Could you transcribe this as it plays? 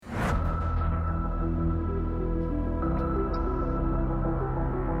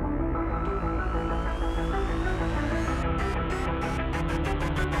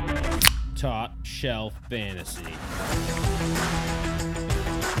Top Shelf Fantasy.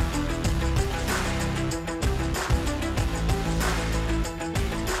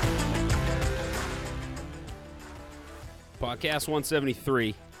 Podcast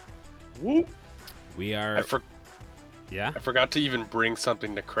 173. Woo. We are. I forgot to even bring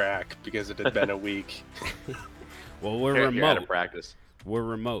something to crack because it had been a week. Well, we're You're remote. out of practice. We're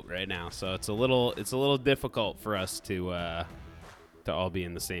remote right now, so it's a little difficult for us to all be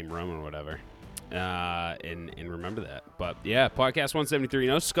in the same room or whatever. And remember that. But yeah, podcast 173.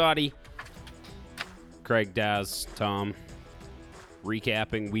 No Scotty, Craig, Daz, Tom,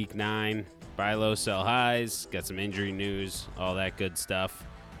 recapping week 9. Buy low, sell highs. Got some injury news, all that good stuff.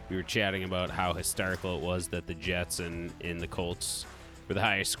 We were chatting about how hysterical it was that the Jets and the Colts were the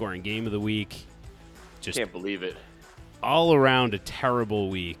highest scoring game of the week. Just Can't believe it. all around a terrible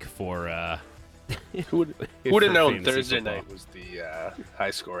week for Who would have known fantasy Thursday football. night was the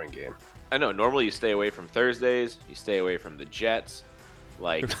high-scoring game? I know. Normally, you stay away from Thursdays. You stay away from the Jets.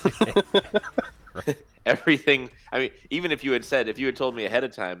 Like everything. I mean, even if you had told me ahead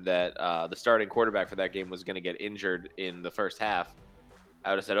of time that the starting quarterback for that game was going to get injured in the first half, I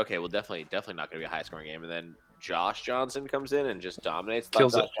would have said, okay, well, definitely not going to be a high-scoring game. And then Josh Johnson comes in and just dominates.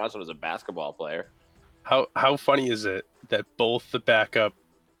 Kills Josh it. Johnson was a basketball player. How funny is it that both the backup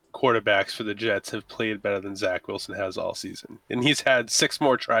quarterbacks for the Jets have played better than Zach Wilson has all season, and he's had 6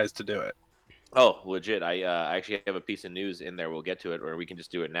 more tries to do it. Oh, legit. I actually have a piece of news in there. We'll get to it, or we can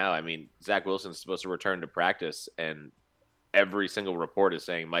just do it now. I mean, Zach Wilson's supposed to return to practice, and every single report is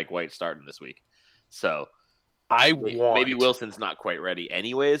saying Mike White's starting this week. So maybe Wilson's not quite ready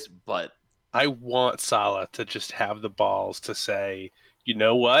anyways, but I want Saleh to just have the balls to say, you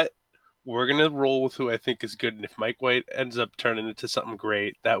know what? We're going to roll with who I think is good. And if Mike White ends up turning into something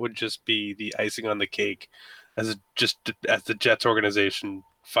great, that would just be the icing on the cake as the Jets organization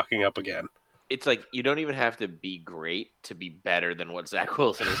fucking up again. it's like you don't even have to be great to be better than what Zach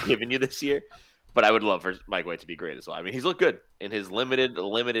Wilson has given you this year. But I would love for Mike White to be great as well. I mean, he's looked good in his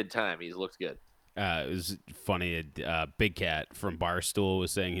limited time. He's looked good. It was funny. Big Cat from Barstool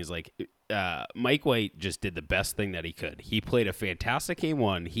was saying he's like, Mike White just did the best thing that he could. He played a fantastic game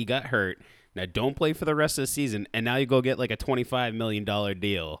 1. He got hurt. Now don't play for the rest of the season, and now you go get like a $25 million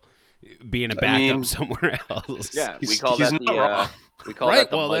deal, being a backup somewhere else. Yeah, we call that the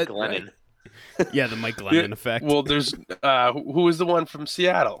Mike Glennon. Right. Yeah, the Mike Glennon effect. Well, there's who was the one from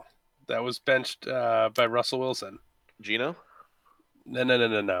Seattle that was benched by Russell Wilson? Gino?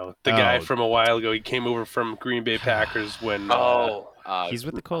 No. The guy from a while ago. He came over from Green Bay Packers when. He's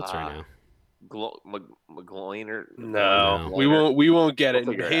with the Colts right now. McGloiner? No, we won't get it.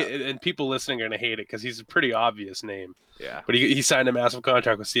 And people listening are gonna hate it because he's a pretty obvious name. Yeah, but he signed a massive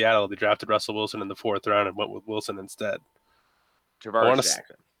contract with Seattle. They drafted Russell Wilson in the 4th round and went with Wilson instead. Javarius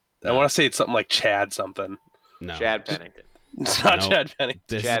Jackson. I want to say it's something like Chad something. No, Chad Pennington. It's not Chad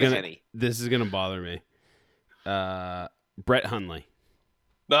Pennington. This is gonna bother me. Brett Hundley.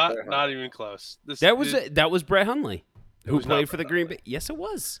 Not even close. That was Brett Hundley, who played for the Green Bay. Yes, it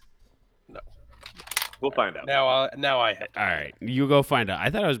was. No. We'll find out. Now I All right, you go find out. I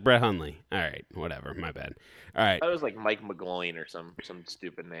thought it was Brett Hundley. All right, whatever. My bad. All right. I thought it was like Mike McGloin or some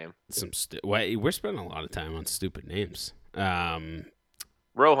stupid name. We're spending a lot of time on stupid names.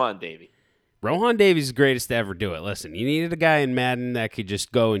 Rohan Davey. Rohan Davies is the greatest to ever do it. Listen, you needed a guy in Madden that could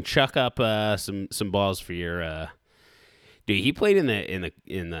just go and chuck up some balls for your. Dude, he played in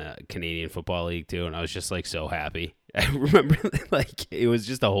the Canadian Football League too, and I was just like so happy. I remember like it was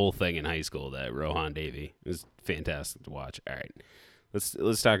just a whole thing in high school that Rohan Davey. It was fantastic to watch. All right,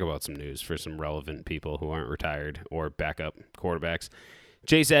 let's talk about some news for some relevant people who aren't retired or backup quarterbacks.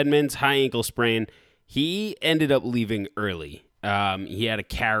 Chase Edmonds, high ankle sprain. He ended up leaving early. He had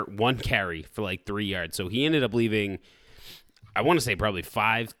one carry for like 3 yards, so he ended up leaving. I want to say probably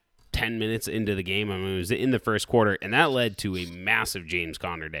 5-10 minutes into the game. I mean, it was in the first quarter, and that led to a massive James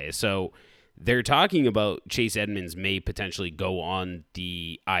Conner day. So they're talking about Chase Edmonds may potentially go on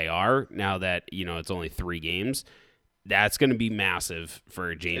the IR now that, it's only 3 games. That's going to be massive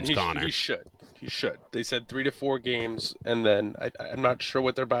for James Conner. He should. They said 3 to 4 games, and then I'm not sure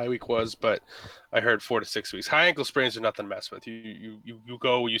what their bye week was, but I heard 4 to 6 weeks. High ankle sprains are nothing to mess with. You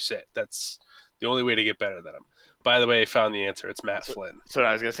go, you sit. That's the only way to get better than them. By the way, I found the answer. It's Matt Flynn. So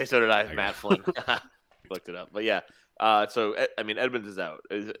I was going to say, so did I. Matt Flynn. Looked it up. But yeah, so, I mean, Edmonds is out.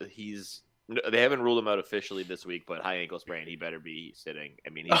 They haven't ruled him out officially this week, but high ankle sprain, he better be sitting.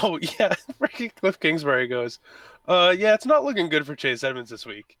 I mean, Cliff Kingsbury goes, it's not looking good for Chase Edmonds this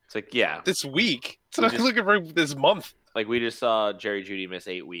week. It's like, yeah. This week. It's not looking for this month. Like, we just saw Jerry Jeudy miss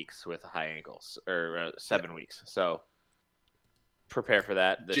 8 weeks with high ankles, or 7 weeks. So, Prepare for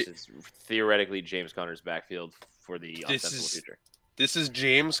that. This is theoretically James Conner's backfield for the ostensible future. This is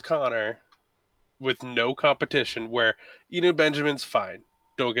James Conner with no competition, where Benjamin's fine.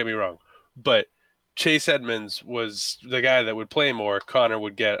 Don't get me wrong. But Chase Edmonds was the guy that would play more. Conner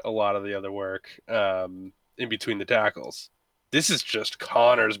would get a lot of the other work in between the tackles. This is just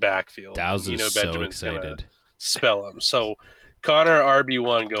Conner's backfield. Dow's is so Benjamin's excited. Spell him. So Conner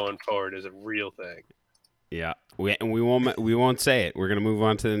RB1 going forward is a real thing. Yeah, we won't say it. We're going to move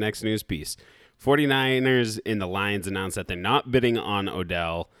on to the next news piece. 49ers and the Lions announced that they're not bidding on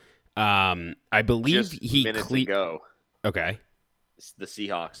Odell. I believe Just he minutes ago. Okay. The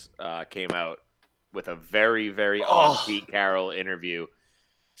Seahawks came out with a very, very on Pete Carroll interview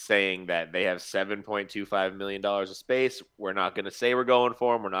saying that they have $7.25 million of space. We're not going to say we're going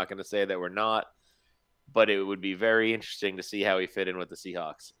for him. We're not going to say that we're not. But it would be very interesting to see how he fit in with the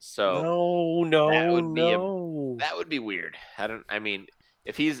Seahawks. So that would be weird.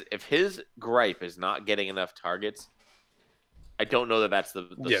 If his gripe is not getting enough targets, I don't know that's the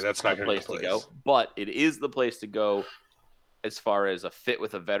place to go. But it is the place to go as far as a fit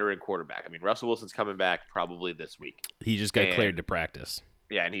with a veteran quarterback. I mean, Russell Wilson's coming back probably this week. He just got cleared to practice.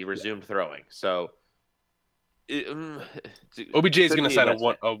 Yeah, and he resumed throwing. So OBJ is going to sign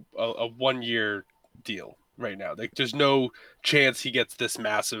a 1 year deal right now. Like, there's no chance he gets this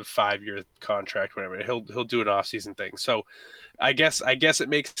massive 5-year contract, whatever. He'll do an off-season thing. So I guess it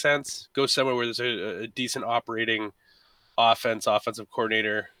makes sense. Go somewhere where there's a decent operating offensive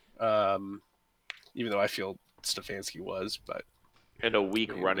coordinator. Even though I feel Stefanski was, but and a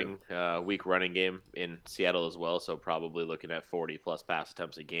weak running game in Seattle as well. So probably looking at 40 plus pass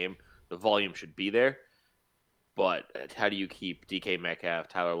attempts a game. The volume should be there. But how do you keep DK Metcalf,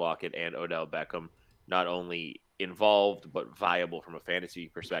 Tyler Lockett, and Odell Beckham not only involved but viable from a fantasy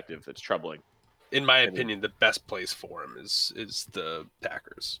perspective? It's troubling. In my opinion, the best place for him is the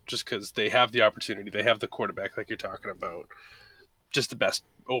Packers, just because they have the opportunity, they have the quarterback like you're talking about, just the best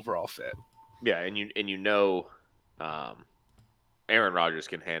overall fit. Yeah, and Aaron Rodgers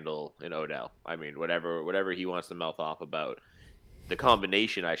can handle an Odell. I mean, whatever he wants to mouth off about. The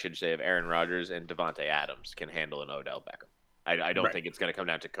combination, I should say, of Aaron Rodgers and Devontae Adams can handle an Odell Beckham. I don't think it's going to come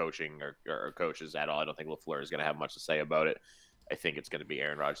down to coaching or coaches at all. I don't think LaFleur is going to have much to say about it. I think it's going to be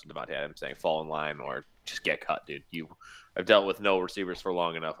Aaron Rodgers and Devontae Adams saying, fall in line or just get cut, dude. I've dealt with no receivers for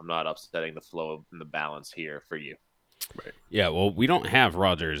long enough. I'm not upsetting the flow and the balance here for you. Right. Yeah, well, we don't have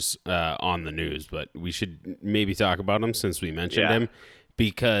Rodgers on the news, but we should maybe talk about him since we mentioned him.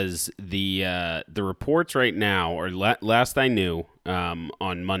 Because the reports right now, or last I knew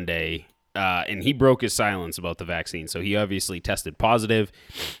on Monday, and he broke his silence about the vaccine. So he obviously tested positive.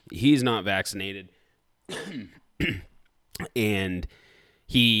 He's not vaccinated, and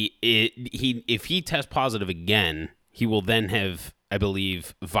if he tests positive again, he will then have, I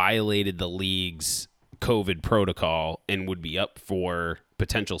believe, violated the league's COVID protocol and would be up for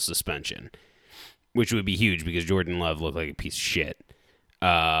potential suspension, which would be huge because Jordan Love looked like a piece of shit.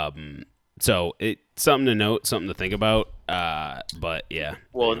 So it's something to note, something to think about. But yeah.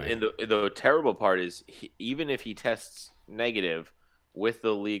 Well, anyway. And the terrible part is even if he tests negative with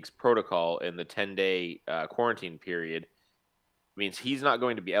the league's protocol in the 10-day quarantine period, means he's not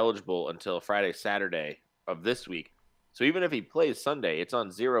going to be eligible until Friday, Saturday of this week. So even if he plays Sunday, it's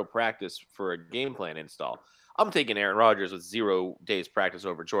on zero practice for a game plan install. I'm taking Aaron Rodgers with 0 days practice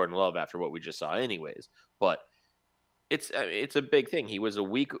over Jordan Love after what we just saw anyways. But it's a big thing. He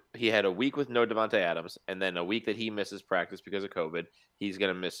had a week with no Devontae Adams, and then a week that he misses practice because of COVID. He's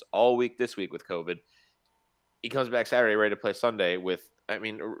going to miss all week this week with COVID. He comes back Saturday ready to play Sunday with,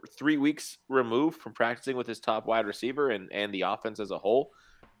 3 weeks removed from practicing with his top wide receiver and the offense as a whole.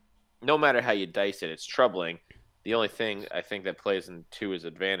 No matter how you dice it, it's troubling. The only thing I think that plays into his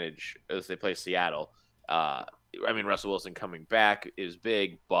advantage is they play Seattle. Russell Wilson coming back is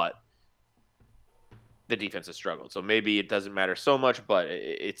big, but the defense has struggled. So maybe it doesn't matter so much, but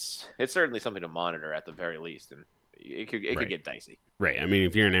it's certainly something to monitor at the very least, and it could get dicey. Right. I mean,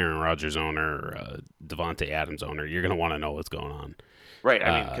 if you're an Aaron Rodgers owner or a Devontae Adams owner, you're going to want to know what's going on. Right.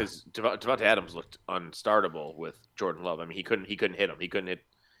 Because Devontae Adams looked unstartable with Jordan Love. I mean, he couldn't hit him. He couldn't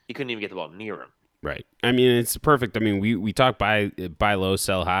even get the ball near him. Right. I mean, it's perfect. I mean, we talk buy low,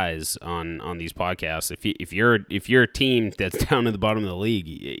 sell highs on these podcasts. If you're a team that's down at the bottom of the league,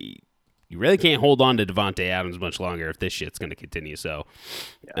 you really can't hold on to Devontae Adams much longer if this shit's going to continue. So,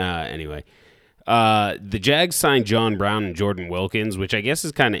 anyway, the Jags signed John Brown and Jordan Wilkins, which I guess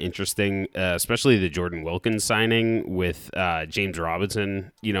is kind of interesting, especially the Jordan Wilkins signing with James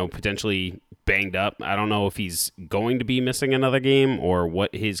Robinson, potentially banged up. I don't know if he's going to be missing another game or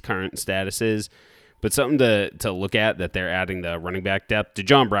what his current status is, But something to look at that they're adding the running back depth. The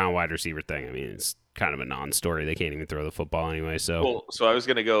John Brown wide receiver thing, I mean, it's kind of a non-story. They can't even throw the football anyway. So Well, so I was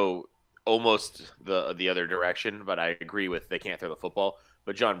going to go almost the other direction, but I agree with they can't throw the football.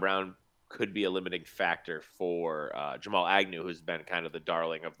 But John Brown could be a limiting factor for Jamal Agnew, who's been kind of the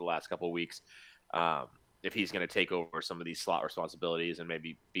darling of the last couple of weeks. If he's going to take over some of these slot responsibilities and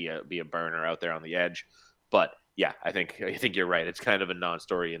maybe be a burner out there on the edge. But yeah, I think you're right. It's kind of a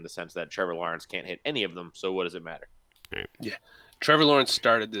non-story in the sense that Trevor Lawrence can't hit any of them. So what does it matter? Yeah. Trevor Lawrence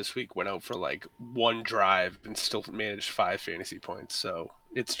started this week, went out for like one drive and still managed 5 fantasy points. So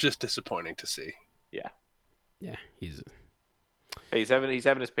it's just disappointing to see. Yeah, he's having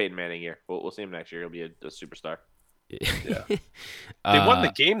his Peyton Manning year. We'll see him next year. He'll be a superstar. Yeah. They won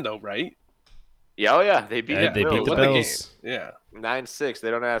the game though, right? Yeah, oh yeah, they beat they beat the Bills. Yeah, 9-6.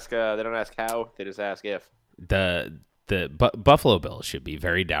 They don't ask how. They just ask if. The Buffalo Bills should be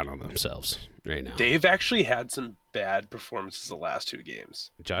very down on themselves right now. They've actually had some bad performances the last 2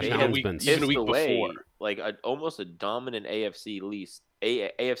 games. Josh Allen's been even a week before. Like almost a dominant AFC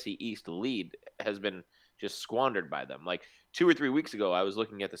East lead has been just squandered by them. Like 2 or 3 weeks ago, I was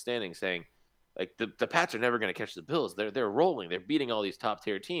looking at the standings saying, like the Pats are never going to catch the Bills. They're rolling. They're beating all these top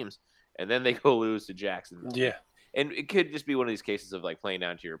tier teams, and then they go lose to Jacksonville. Yeah, and it could just be one of these cases of like playing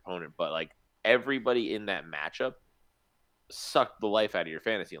down to your opponent, but like everybody in that matchup sucked the life out of your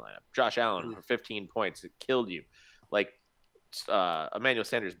fantasy lineup. Josh Allen for 15 points, it killed you. Like Emmanuel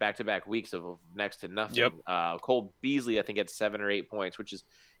Sanders back-to-back weeks of next to nothing. Yep. Cole Beasley, I think, had 7 or 8 points, which is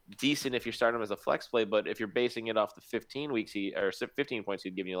decent if you're starting him as a flex play. But if you're basing it off the 15 points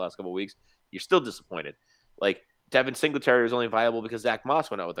he'd given you the last couple of weeks, you're still disappointed. Like Devin Singletary was only viable because Zach Moss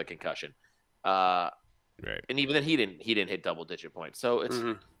went out with a concussion. Right. And even then he didn't hit double-digit points. So it's.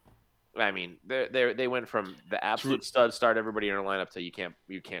 I mean, they went from the absolute stud start everybody in our lineup to you can't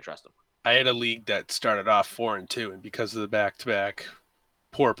trust them. I had a league that started off 4-2, and because of the back-to-back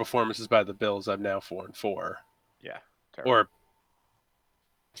poor performances by the Bills, I'm now 4-4. Yeah, terrible. Or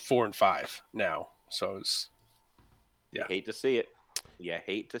 4-5 now. So it's You hate to see it. You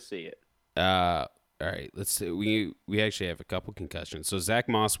hate to see it. All right, let's see. We actually have a couple concussions. So Zach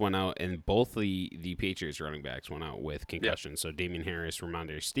Moss went out, and both the Patriots running backs went out with concussions. Yep. So Damian Harris,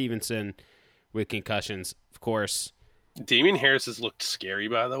 Ramondre Stevenson with concussions. Of course, Damian Harris has looked scary,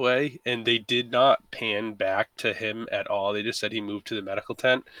 by the way, and they did not pan back to him at all. They just said he moved to the medical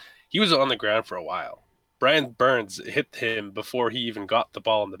tent. He was on the ground for a while. Brian Burns hit him before he even got the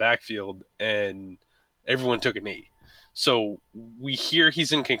ball in the backfield, and everyone took a knee. So we hear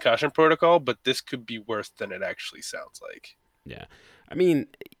he's in concussion protocol, but this could be worse than it actually sounds like. Yeah. I mean,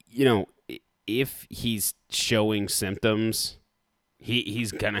 if he's showing symptoms,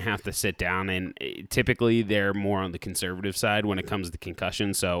 he's going to have to sit down, and typically they're more on the conservative side when it comes to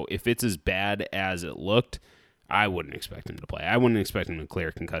concussion. So if it's as bad as it looked, I wouldn't expect him to play. I wouldn't expect him to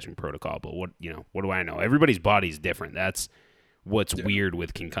clear concussion protocol, but what do I know? Everybody's body's different. That's what's weird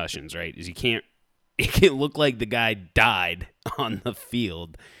with concussions, right? Is it can look like the guy died on the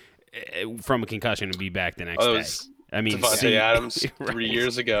field from a concussion and be back the next day. I mean, Devontae Adams 3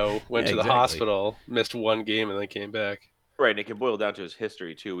 years ago went to the hospital, missed 1 game, and then came back. Right, and it can boil down to his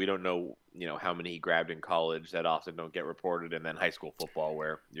history too. We don't know, how many he grabbed in college that often don't get reported, and then high school football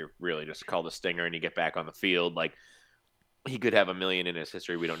where you're really just called a stinger and you get back on the field. Like he could have 1 million in his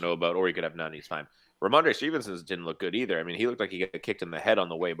history we don't know about, or he could have none. He's fine. Ramondre Stevenson didn't look good either. I mean, he looked like he got kicked in the head on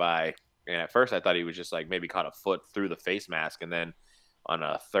the way by. And at first I thought he was just like maybe caught a foot through the face mask. And then on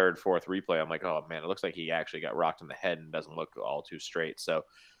a 3rd, 4th replay, I'm like, oh man, it looks like he actually got rocked in the head and doesn't look all too straight. So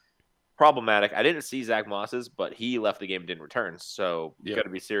problematic. I didn't see Zach Moss's, but he left the game and didn't return. So you got to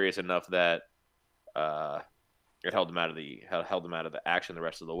be serious enough that it held him out of the action the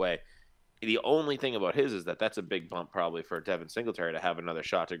rest of the way. The only thing about his is that's a big bump probably for Devin Singletary to have another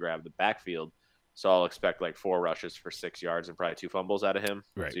shot to grab the backfield. So I'll expect like 4 rushes for 6 yards and probably 2 fumbles out of him.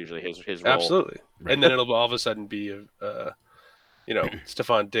 Right. It's usually his role. Absolutely. Right. And then it'll all of a sudden be,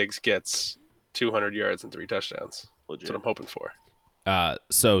 Stephon Diggs gets 200 yards and 3 touchdowns. Legit. That's what I'm hoping for.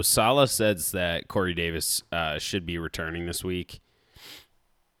 So Saleh says that Corey Davis should be returning this week.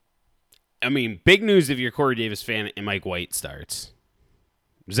 I mean, big news if you're a Corey Davis fan and Mike White starts.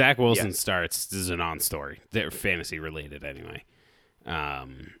 Zach Wilson starts. This is a non-story. They're fantasy related anyway.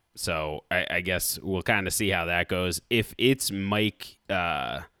 So I guess we'll kind of see how that goes. If it's Mike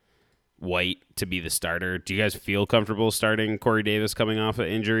White to be the starter, do you guys feel comfortable starting Corey Davis coming off an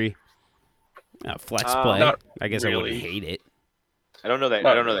injury? Flex play. I guess really. I wouldn't hate it. I don't know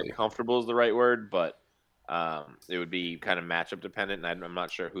that comfortable is the right word, but it would be kind of matchup dependent, and I'm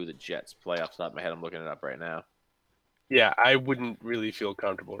not sure who the Jets play off the top of my head. I'm looking it up right now. Yeah, I wouldn't really feel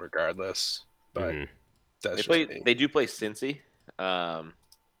comfortable regardless. but Mhm. that's They just me. They do play Cincy.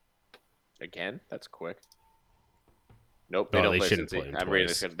 Again, that's quick. Nope, they Oh, don't they play shouldn't Cincy. play him I'm reading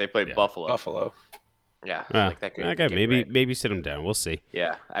the twice. schedule. They play Yeah. Buffalo. Buffalo. Yeah, Ah, that could okay, get maybe right. sit him down. We'll see.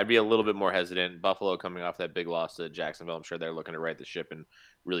 Yeah, I'd be a little bit more hesitant. Buffalo coming off that big loss to Jacksonville. I'm sure they're looking to right the ship and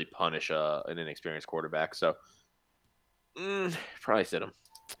really punish an inexperienced quarterback. So, probably sit him.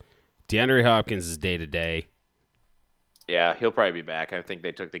 DeAndre Hopkins is day to day. Yeah, he'll probably be back. I think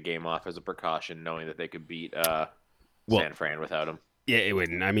they took the game off as a precaution, knowing that they could beat San Fran without him. Yeah, it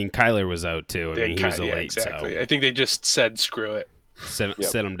wouldn't. I mean, Kyler was out too. I mean, he was a late, exactly. so I think they just said screw it.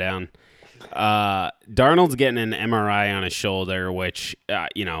 sit him down. Darnold's getting an MRI on his shoulder, which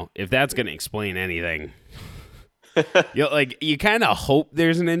if that's going to explain anything, you kind of hope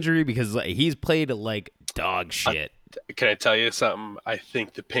there's an injury because he's played like dog shit. Can I tell you something? I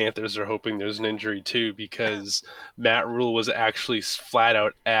think the Panthers are hoping there's an injury too because Matt Rule was actually flat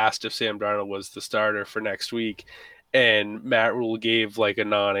out asked if Sam Darnold was the starter for next week, and Matt Rule gave like a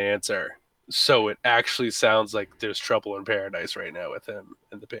non-answer. So it actually sounds like there's trouble in paradise right now with him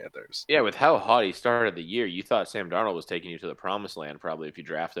and the Panthers. Yeah, with how hot he started the year, you thought Sam Darnold was taking you to the promised land probably if you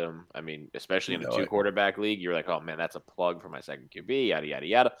drafted him. I mean, especially in a 2-quarterback league, you're like, oh man, that's a plug for my second QB, yada, yada,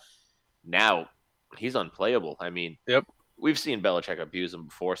 yada. Now he's unplayable. I mean, Yep. We've seen Belichick abuse him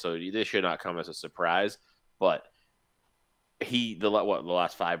before, so this should not come as a surprise. But the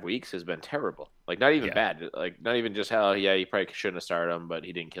last 5 weeks has been terrible. Like, not even bad. Like, not even just how, you probably shouldn't have started him, but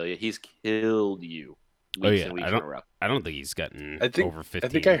he didn't kill you. He's killed you weeks and weeks in a row. I don't think he's gotten over 15.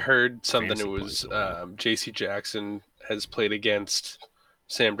 I think I heard something. It points was J.C. Jackson has played against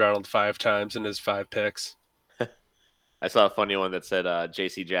Sam Darnold 5 times in his 5 picks. I saw a funny one that said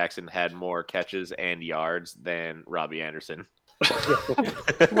J.C. Jackson had more catches and yards than Robbie Anderson.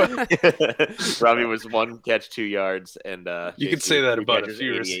 Robbie was 1 catch, 2 yards, and you could say that about a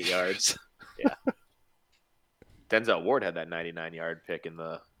few 88 yards. Yeah. Denzel Ward had that 99-yard pick in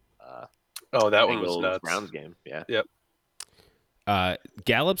the that one was nuts. Browns game. Yeah. Yep.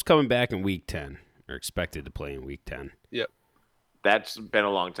 Gallup's coming back in week 10, or expected to play in week 10. Yep. That's been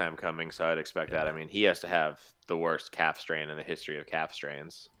a long time coming, so I'd expect that. I mean, he has to have the worst calf strain in the history of calf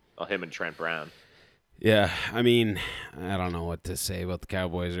strains. Well, him and Trent Brown. Yeah, I mean, I don't know what to say about the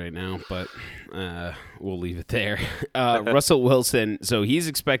Cowboys right now, but we'll leave it there. Russell Wilson, so he's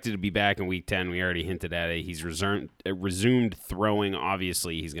expected to be back in Week 10. We already hinted at it. He's resumed throwing.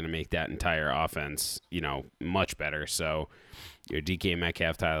 Obviously, he's going to make that entire offense, much better. So your DK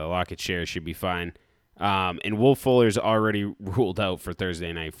Metcalf, Tyler Lockett share should be fine. And Will Fuller's already ruled out for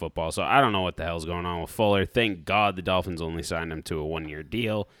Thursday Night Football, so I don't know what the hell's going on with Fuller. Thank God the Dolphins only signed him to a 1-year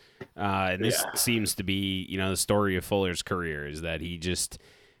deal. And this seems to be, the story of Fuller's career is that he just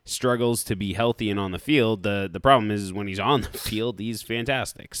struggles to be healthy and on the field. The problem is when he's on the field, he's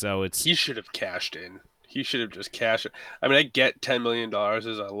fantastic. So he should have cashed in. He should have just cashed it. I mean, I get $10 million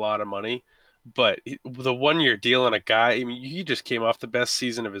is a lot of money, but the 1-year deal on a guy, I mean, he just came off the best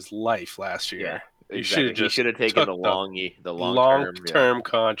season of his life last year. Yeah. Exactly. He should have taken the long-term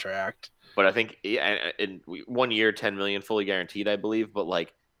contract. But I think in 1 year, $10 million fully guaranteed, I believe. But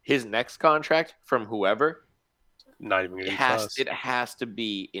like his next contract from whoever, not even it has to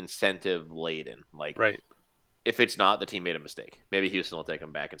be incentive laden. Like, right. If it's not, the team made a mistake. Maybe Houston will take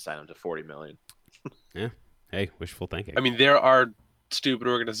him back and sign him to $40 million. Yeah. Hey, wishful thinking. I mean, there are stupid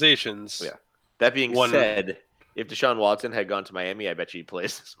organizations. Yeah. That being said, if Deshaun Watson had gone to Miami, I bet you he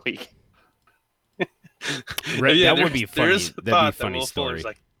plays this week. That would be funny. That'd be a funny story.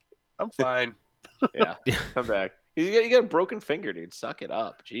 Like, I'm fine. Yeah, come back. You got a broken finger, dude. Suck it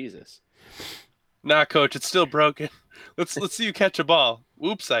up, Jesus. Nah, coach, it's still broken. Let's see you catch a ball.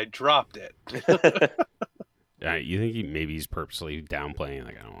 Oops, I dropped it. You think he's purposely downplaying?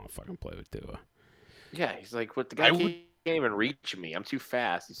 Like, I don't want to fucking play with Tua. Yeah, he's like, what the guy can't even reach me. I'm too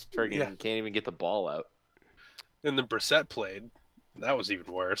fast. He's can't even get the ball out. And then Brissett played. That was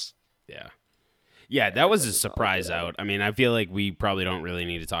even worse. Yeah. Yeah, that was a surprise out. I mean, I feel like we probably don't really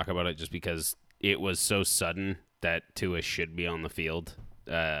need to talk about it just because it was so sudden that Tua should be on the field,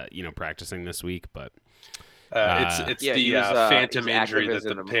 practicing this week. But it's the phantom injury that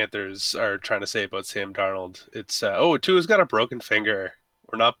the Panthers are trying to say about Sam Darnold. It's Tua's got a broken finger.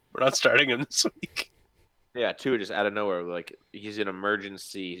 We're not starting him this week. Yeah, Tua just out of nowhere, like he's in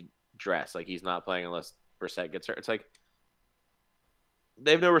emergency dress, like he's not playing unless Brissett gets hurt. It's like.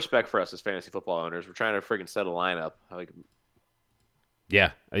 They have no respect for us as fantasy football owners. We're trying to freaking set a lineup.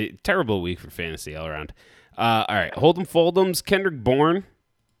 Yeah, a terrible week for fantasy all around. All right, Hold'em Fold'ems, Kendrick Bourne.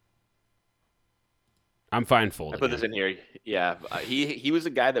 I'm fine folding. I put this in here. Yeah, he was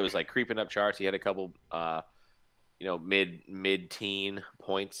a guy that was like creeping up charts. He had a couple mid-teen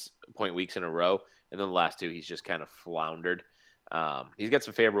point weeks in a row, and then the last two he's just kind of floundered. He's got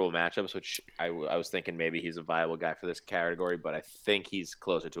some favorable matchups, which I was thinking maybe he's a viable guy for this category, but I think he's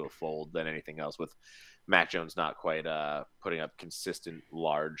closer to a fold than anything else, with Mac Jones not quite putting up consistent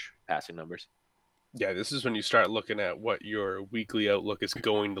large passing numbers. Yeah, this is when you start looking at what your weekly outlook is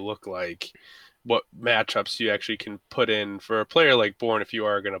going to look like, what matchups you actually can put in for a player like Bourne. If you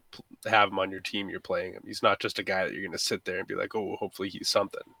are going to have him on your team, you're playing him. He's not just a guy that you're going to sit there and be like, oh, hopefully he's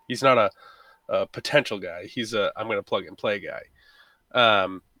something. He's not a potential guy. He's I'm going to plug and play guy.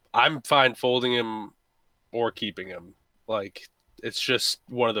 I'm fine folding him or keeping him. Like, it's just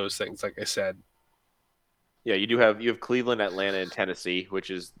one of those things, like I said. Yeah, you have Cleveland, Atlanta, and Tennessee, which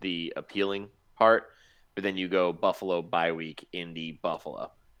is the appealing part, but then you go Buffalo bye week, Indy,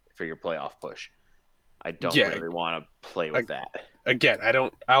 Buffalo for your playoff push. I don't really want to play with that. Again,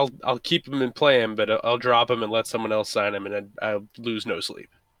 I'll keep him and play him, but I'll drop him and let someone else sign him, and I'll lose no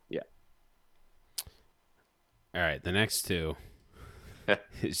sleep. Yeah. All right, the next two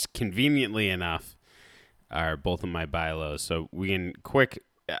is conveniently enough are both of my buy lows. So we can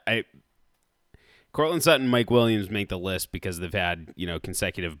Courtland Sutton, Mike Williams make the list because they've had,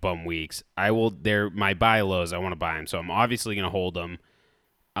 consecutive bum weeks. They're my buy lows. I want to buy them. So I'm obviously going to hold them.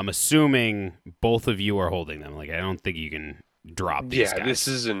 I'm assuming both of you are holding them. Like, I don't think you can drop these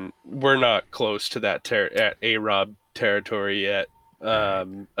guys. We're not close to that at A-Rob territory yet.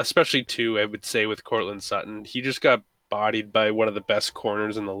 Especially too, I would say with Courtland Sutton, he just got bodied by one of the best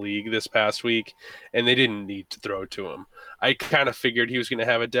corners in the league this past week, and they didn't need to throw to him. I kind of figured he was going to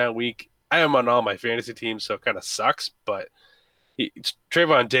have a down week. I am on all my fantasy teams, so it kind of sucks, but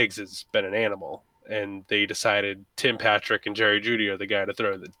Trayvon Diggs has been an animal, and they decided Tim Patrick and Jerry Jeudy are the guy to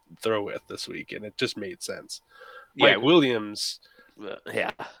throw with this week, and it just made sense. Yeah. Mike Williams,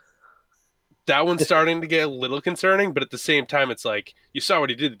 that one's starting to get a little concerning, but at the same time, it's like, you saw what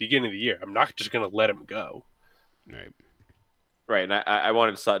he did at the beginning of the year. I'm not just going to let him go. Right, and I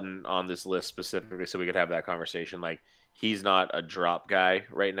wanted Sutton on this list specifically so we could have that conversation. Like, he's not a drop guy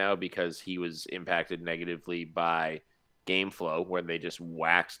right now because he was impacted negatively by game flow where they just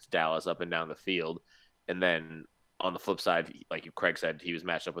waxed Dallas up and down the field. And then on the flip side, like Craig said, he was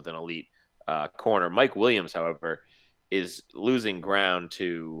matched up with an elite corner. Mike Williams, however, is losing ground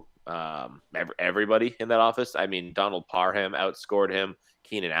to everybody in that office. I mean, Donald Parham outscored him.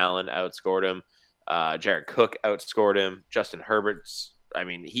 Keenan Allen outscored him. Jared Cook outscored him. Justin Herbert's,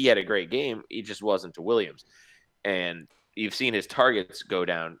 he had a great game. He just wasn't to Williams. And you've seen his targets go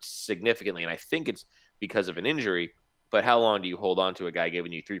down significantly, and I think it's because of an injury. But how long do you hold on to a guy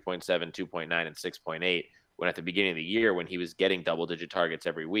giving you 3.7, 2.9, and 6.8 when at the beginning of the year, when he was getting double-digit targets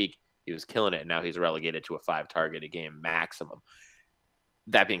every week, he was killing it, and now he's relegated to a 5-target-a-game maximum.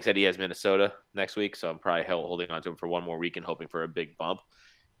 That being said, he has Minnesota next week, so I'm probably holding on to him for one more week and hoping for a big bump.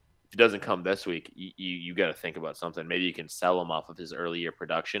 If it doesn't come this week, you got to think about something. Maybe you can sell him off of his early year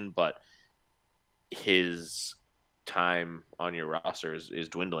production, but his time on your roster is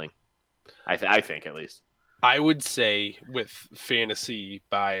dwindling. I think, at least. I would say, with fantasy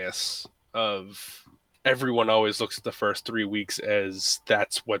bias of everyone always looks at the first 3 weeks as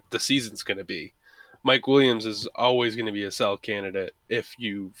that's what the season's going to be. Mike Williams is always going to be a sell candidate if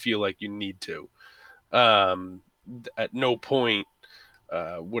you feel like you need to. At no point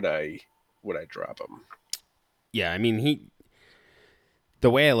would I drop him. Yeah, the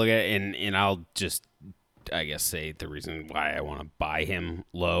way I look at it, and I'll just, I guess, say the reason why I want to buy him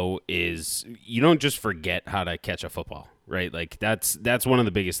low is you don't just forget how to catch a football, right? Like, that's one of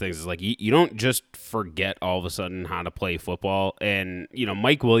the biggest things is, like, you don't just forget all of a sudden how to play football. And,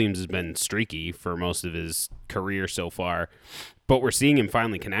 Mike Williams has been streaky for most of his career so far, but we're seeing him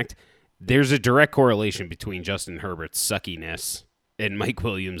finally connect. There's a direct correlation between Justin Herbert's suckiness and Mike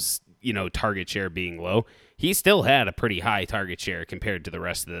Williams' target share being low. He still had a pretty high target share compared to the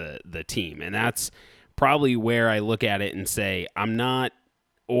rest of the team, and that's probably where I look at it and say I'm not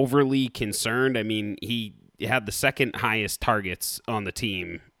overly concerned. He had the second highest targets on the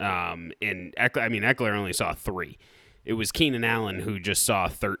team, and Eckler only saw 3. It was Keenan Allen who just saw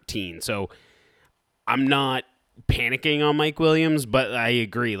 13. So I'm not panicking on Mike Williams, but I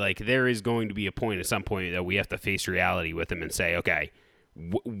agree. Like, there is going to be a point at some point that we have to face reality with him and say, okay,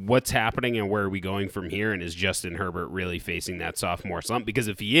 what's happening and where are we going from here? And is Justin Herbert really facing that sophomore slump? Because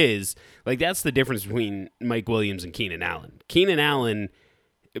if he is, like, that's the difference between Mike Williams and Keenan Allen. Keenan Allen,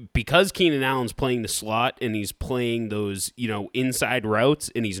 because Keenan Allen's playing the slot and he's playing those, inside routes,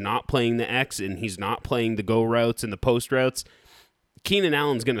 and he's not playing the X and he's not playing the go routes and the post routes, Keenan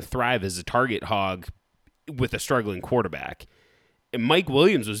Allen's going to thrive as a target hog with a struggling quarterback. And Mike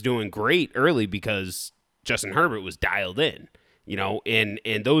Williams was doing great early because Justin Herbert was dialed in.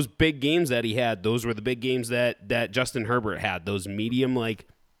 And those big games that he had, those were the big games that Justin Herbert had. Those medium, like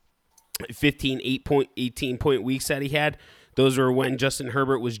 18 point weeks that he had, those were when Justin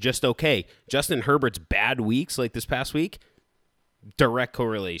Herbert was just okay. Justin Herbert's bad weeks, like this past week, direct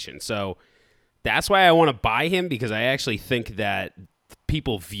correlation. So that's why I want to buy him, because I actually think that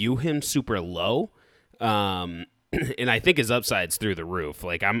people view him super low. And I think his upside's through the roof.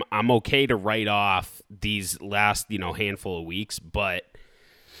 Like I'm okay to write off these last, handful of weeks, but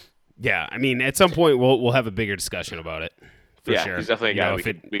yeah, I mean, at some point we'll have a bigger discussion about it. For sure. He's definitely a guy we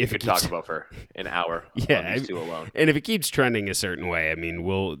could talk about for an hour. Yeah, on these two alone. And if it keeps trending a certain way, I mean,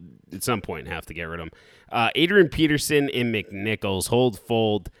 we'll at some point have to get rid of him. Adrian Peterson and McNichols, hold,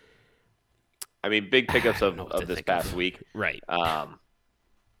 fold. I mean, big pickups of this past week, right?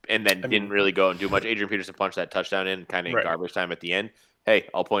 And then didn't really go and do much. Adrian Peterson punched that touchdown in kind of in garbage time at the end. Hey,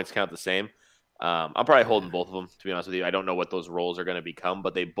 all points count the same. I'm probably holding both of them, to be honest with you. I don't know what those roles are going to become,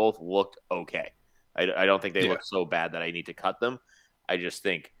 but they both looked okay. I don't think they look so bad that I need to cut them. I just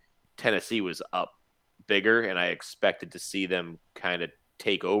think Tennessee was up bigger, and I expected to see them kind of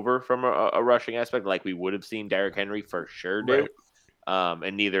take over from a rushing aspect like we would have seen Derrick Henry for sure do. Right.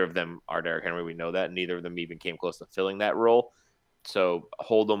 And neither of them are Derrick Henry. We know that. Neither of them even came close to filling that role. So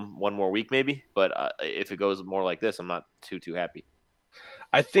hold them one more week maybe. But if it goes more like this, I'm not too happy.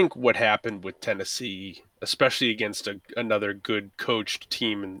 I think what happened with Tennessee, especially against another good coached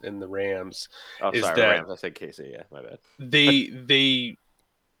team in the Rams, is that Rams. I said KC. Yeah, my bad. They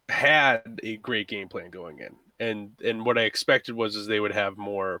had a great game plan going in, and what I expected was they would have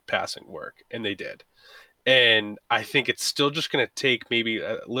more passing work, and they did. And I think it's still just going to take maybe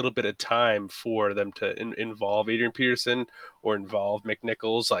a little bit of time for them to involve Adrian Peterson or involve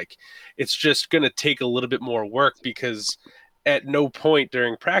McNichols. Like, it's just going to take a little bit more work, because at no point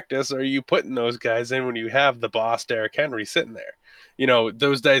during practice are you putting those guys in when you have the boss Derrick Henry sitting there.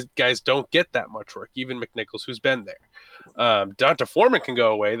 Those guys don't get that much work. Even McNichols, who's been there. Donta Foreman can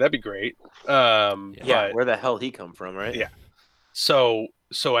go away. That'd be great. But, where the hell he come from, right? Yeah. So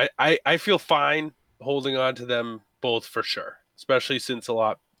I feel fine holding on to them both for sure, especially since a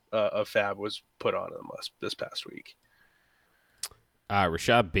lot of fab was put on them this past week.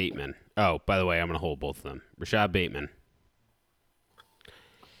 Rashad Bateman. Oh, by the way, I'm going to hold both of them. Rashad Bateman.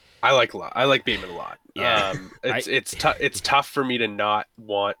 I like Bateman a lot. Yeah. It's tough for me to not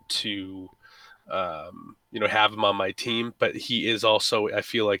want to, have him on my team, but he is also, I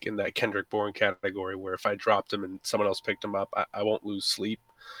feel like, in that Kendrick Bourne category where if I dropped him and someone else picked him up, I won't lose sleep.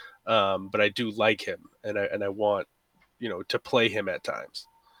 But I do like him, and I want, to play him at times.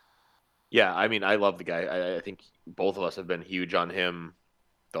 Yeah, I mean, I love the guy. I think both of us have been huge on him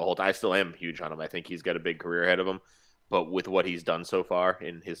the whole time. I still am huge on him. I think he's got a big career ahead of him. But with what he's done so far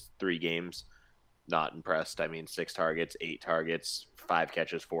in his 3 games, not impressed. I mean, 6 targets, 8 targets, 5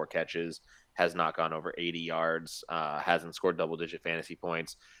 catches, 4 catches, has not gone over 80 yards, hasn't scored double-digit fantasy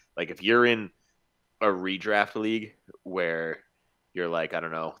points. Like, if you're in a redraft league where you're like, I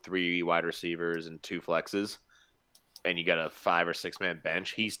don't know, 3 wide receivers and 2 flexes, and you got a 5 or 6 man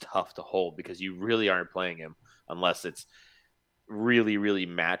bench, he's tough to hold because you really aren't playing him unless it's really, really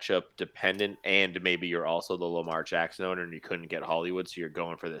matchup dependent, and maybe you're also the Lamar Jackson owner and you couldn't get Hollywood, so you're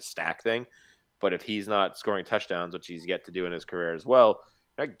going for this stack thing. But if he's not scoring touchdowns, which he's yet to do in his career as well,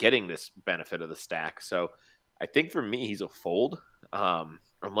 you're not getting this benefit of the stack. So I think for me, he's a fold,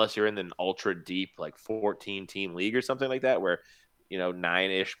 unless you're in an ultra deep, like 14 team league or something like that, where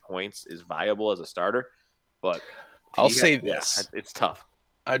 9-ish points is viable as a starter. But I'll say this. It's tough.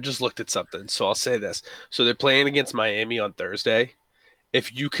 I just looked at something, so I'll say this. So they're playing against Miami on Thursday.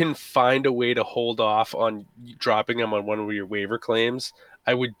 If you can find a way to hold off on dropping him on one of your waiver claims,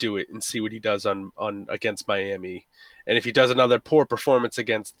 I would do it and see what he does on against Miami. And if he does another poor performance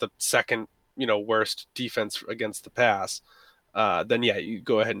against the second, worst defense against the pass, then yeah, you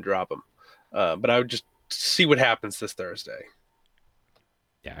go ahead and drop him. But I would just see what happens this Thursday.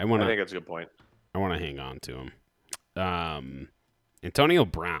 Yeah, I think that's a good point. I want to hang on to him. Antonio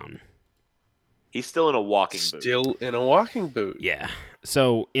Brown. He's still in a walking boot. Still in a walking boot. Yeah.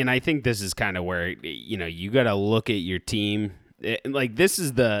 So, and I think this is kind of where, you got to look at your team. This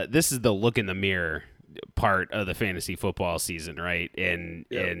is the look in the mirror part of the fantasy football season, right?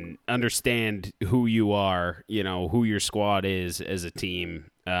 And understand who you are, who your squad is as a team.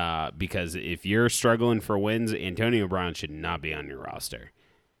 Because if you're struggling for wins, Antonio Brown should not be on your roster.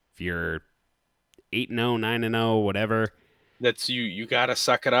 If you're 8-0, 9-0, whatever, that's you got to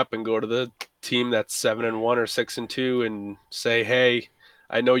suck it up and go to the team that's 7-1 or 6-2 and say, hey,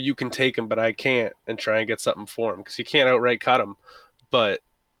 I know you can take him, but I can't, and try and get something for him, because you can't outright cut him. But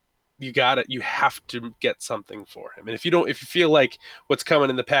you have to get something for him. And if you feel like what's coming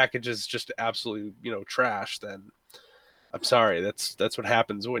in the package is just absolutely, trash, then I'm sorry. That's what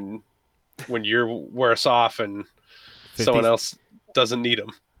happens when you're worse off and 50 someone else doesn't need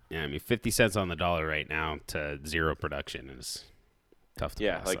them. Yeah, I mean, 50 cents on the dollar right now to zero production is tough to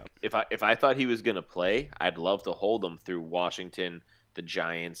pass up. If I thought he was going to play, I'd love to hold him through Washington, the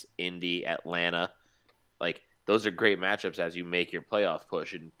Giants, Indy, Atlanta. Like, those are great matchups as you make your playoff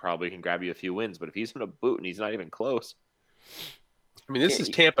push and probably can grab you a few wins. But if he's in a boot and he's not even close, I mean, this is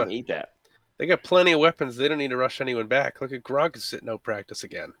Tampa. Eat that. They got plenty of weapons. They don't need to rush anyone back. Look at Gronk is sitting out practice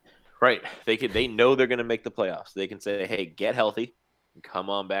again. Right. They know they're going to make the playoffs. They can say, hey, get healthy and come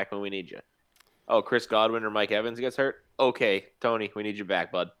on back when we need you. Oh, Chris Godwin or Mike Evans gets hurt? Okay, Tony, we need you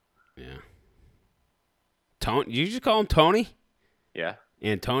back, bud. Yeah. Tony? You just call him Tony? Yeah.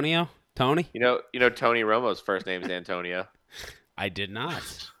 Antonio? Tony? You know Tony Romo's first name is Antonio. I did not.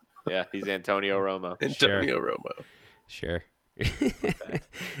 Yeah, he's Antonio Romo. Antonio Romo. Sure.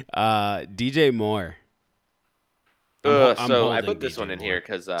 DJ Moore. So I put this one in here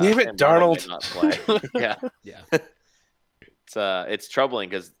because damn it, Darnold. Not play. Yeah. It's troubling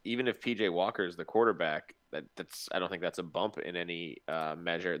because even if PJ Walker is the quarterback, that's I don't think that's a bump in any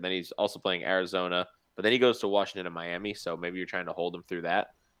measure. Then he's also playing Arizona, but then he goes to Washington and Miami. So maybe you're trying to hold him through that.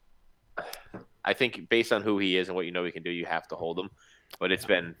 I think based on who he is and what you know he can do, you have to hold him. But it's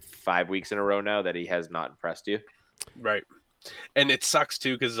been 5 weeks in a row now that he has not impressed you. Right. And it sucks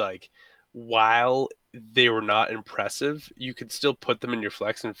too because while they were not impressive, you could still put them in your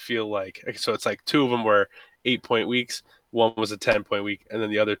flex and feel like so it's like 2 of them were 8-point weeks, 1 was a 10-point week, and then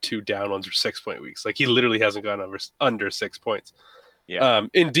the other 2 down ones are 6-point weeks. Like he literally hasn't gone under 6 points. Yeah.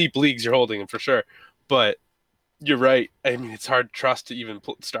 In deep leagues, you're holding him for sure, but you're right. I mean, it's hard to trust to even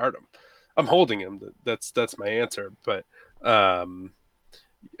start him. I'm holding him. That's my answer. But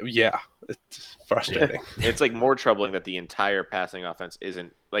yeah, it's frustrating. Yeah. It's like more troubling that the entire passing offense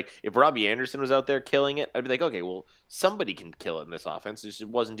isn't like if Robbie Anderson was out there killing it, I'd be like, okay, well, somebody can kill it in this offense. It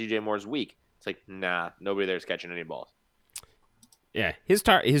wasn't DJ Moore's week. It's like, nah, nobody there's catching any balls. Yeah, his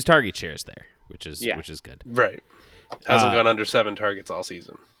target share is there, which is good. Right. Hasn't gone under 7 targets all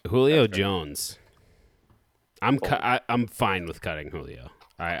season. Julio Jones. I'm fine with cutting Julio.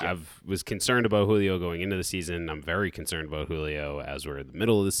 I was concerned about Julio going into the season. I'm very concerned about Julio as we're in the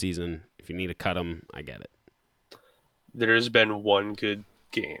middle of the season. If you need to cut him, I get it. There's been one good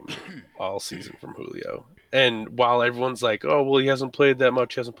game all season from Julio. And while everyone's like, oh, well, he hasn't played that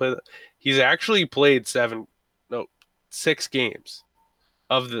much, he's actually played 6 games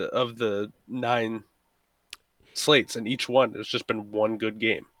of the 9 slates, and each one has just been one good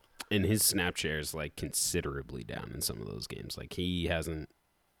game. And his snap share is like considerably down in some of those games. Like we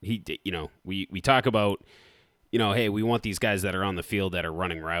talk about, hey, we want these guys that are on the field that are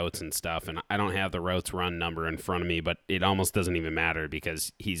running routes and stuff. And I don't have the routes run number in front of me, but it almost doesn't even matter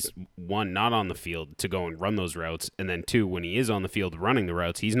because he's 1, not on the field to go and run those routes. And then 2, when he is on the field running the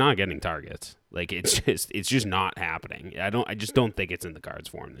routes, he's not getting targets. Like it's just not happening. I just don't think it's in the cards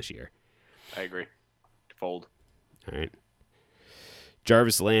for him this year. I agree. Fold. All right.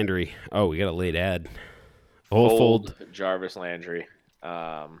 Jarvis Landry. Oh, we got a late ad. Fold. Jarvis Landry.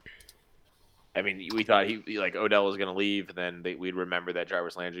 I mean, we thought he like Odell was going to leave, and then we'd remember that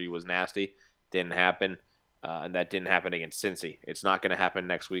Jarvis Landry was nasty. Didn't happen, and that didn't happen against Cincy. It's not going to happen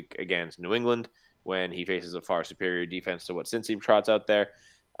next week against New England when he faces a far superior defense to what Cincy trots out there.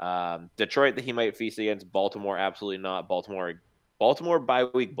 Detroit that he might feast against. Baltimore, absolutely not. Baltimore bye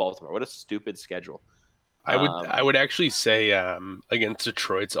week. Baltimore. What a stupid schedule. I would actually say against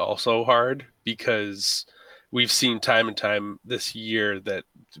Detroit's also hard because we've seen time and time this year that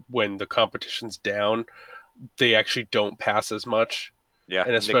when the competition's down, they actually don't pass as much. Yeah,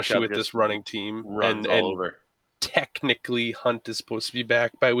 and especially with this running team, runs all over. Technically, Hunt is supposed to be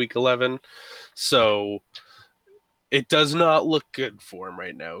back by week 11, so it does not look good for him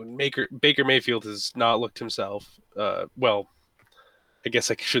right now. Baker Mayfield has not looked himself. Well, I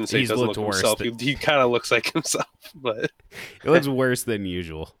guess I shouldn't say he doesn't look himself. He kind of looks like himself, but it looks worse than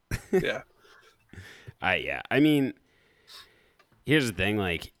usual. Yeah. Yeah. I mean, here's the thing.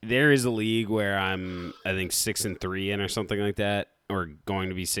 Like, there is a league where I think 6-3 in or something like that, or going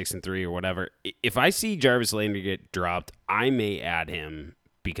to be 6-3 or whatever. If I see Jarvis Landry get dropped, I may add him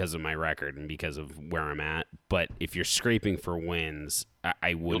because of my record and because of where I'm at. But if you're scraping for wins,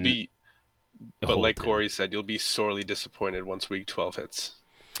 I wouldn't. But like Corey said, you'll be sorely disappointed once week 12 hits.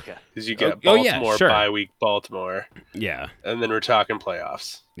 Yeah. Because you get Baltimore bye week Baltimore. Yeah. And then we're talking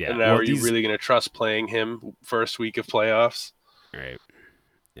playoffs. Yeah. And now are you really going to trust playing him first week of playoffs? Right.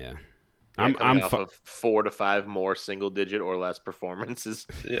 Yeah. I'm coming off of 4 to 5 more single-digit or less performances.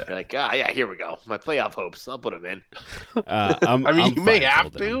 Yeah. You're like, here we go. My playoff hopes. I'll put them in. You may fine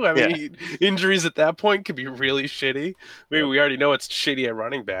have folding to. him. Injuries at that point could be really shitty. We already know it's shitty at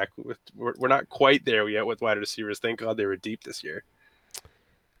running back. We're not quite there yet with wide receivers. Thank God they were deep this year.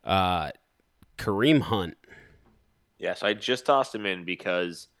 Kareem Hunt. Yeah, so I just tossed him in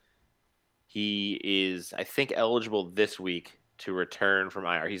because he is, I think, eligible this week to return from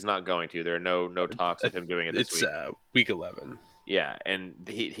IR. He's not going to. There are no talks of him doing it this week. It's week 11. Yeah, and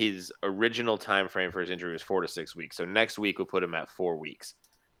his original time frame for his injury was 4 to 6 weeks. So next week we'll put him at 4 weeks.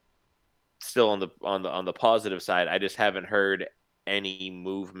 Still on the positive side, I just haven't heard any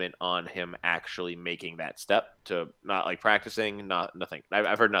movement on him actually making that step to not like practicing, nothing.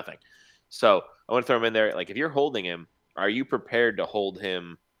 I've heard nothing. So I want to throw him in there. Like, if you're holding him, are you prepared to hold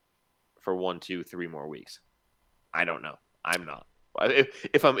him for 1, 2, 3 more weeks? I don't know. I'm not.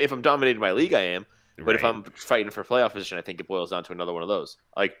 If I'm dominating my league, I am. But if I'm fighting for playoff position, I think it boils down to another one of those.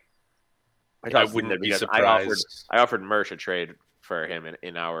 Like, I wouldn't be surprised. I offered Mersh a trade for him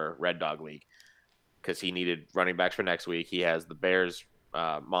in our Red Dog League because he needed running backs for next week. He has the Bears,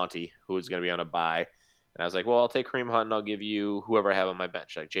 Monty, who is going to be on a bye. And I was like, well, I'll take Kareem Hunt and I'll give you whoever I have on my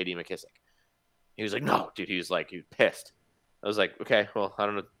bench, like J.D. McKissick. He was like, no, dude. He was pissed. I was like, okay, well, I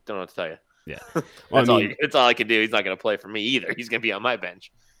don't know what to tell you. Yeah. Well, that's all I can do. He's not going to play for me either. He's going to be on my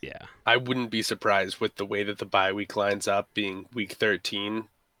bench. Yeah. I wouldn't be surprised with the way that the bye week lines up being week 13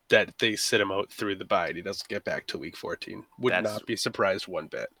 that they sit him out through the bye and he doesn't get back to week 14. Would not be surprised one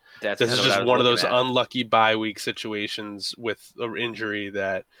bit. This is just one of those unlucky bye week situations with an injury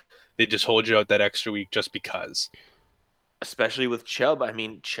that they just hold you out that extra week just because. Especially with Chubb. I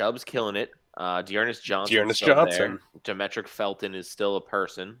mean, Chubb's killing it. Dearness Johnson. Demetric Felton is still a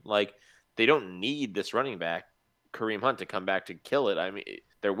person. Like, they don't need this running back, Kareem Hunt, to come back to kill it. I mean,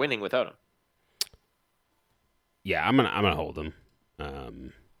 they're winning without him. Yeah, I'm gonna hold him.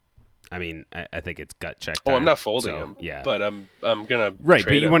 I think it's gut check time. I'm not folding him. Yeah, but I'm gonna right.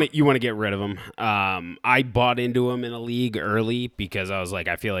 But you want to get rid of him. I bought into him in a league early because I was like,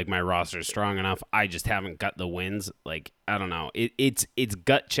 I feel like my roster is strong enough. I just haven't got the wins. Like, I don't know. It's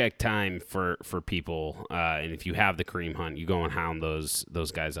gut check time for people. And if you have the Kareem Hunt, you go and hound those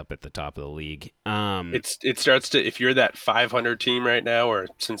guys up at the top of the league. It starts to, if you're that 500 team right now, or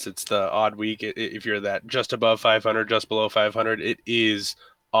since it's the odd week, if you're that just above 500, just below 500, it is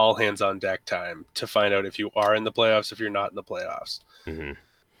all hands on deck time to find out if you are in the playoffs, if you're not in the playoffs. Mm-hmm.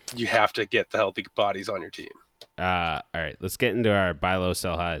 You have to get the healthy bodies on your team. All right, let's get into our buy low,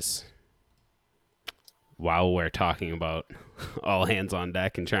 sell highs. While we're talking about all hands on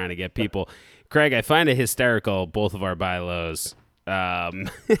deck and trying to get people. Craig, I find it hysterical, both of our buy lows.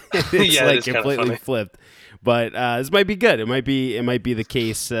 It's completely flipped. But this might be good. It might be the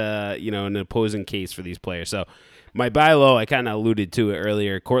case, an opposing case for these players. So my buy low, I kind of alluded to it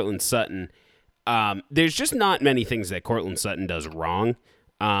earlier, Courtland Sutton. There's just not many things that Courtland Sutton does wrong.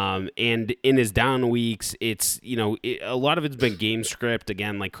 And in his down weeks, it's, a lot of it's been game script.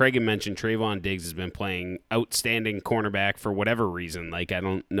 Again, like Craig had mentioned, Trayvon Diggs has been playing outstanding cornerback for whatever reason. Like, I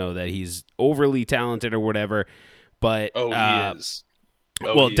don't know that he's overly talented or whatever, but he is.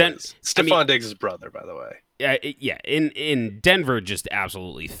 Stephon Diggs' brother, by the way. Yeah. In Denver, just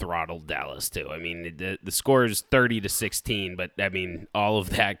absolutely throttled Dallas too. I mean, the score is 30-16, but I mean, all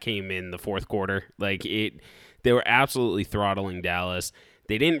of that came in the fourth quarter. Like, they were absolutely throttling Dallas.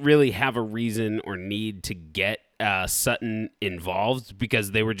 They didn't really have a reason or need to get Sutton involved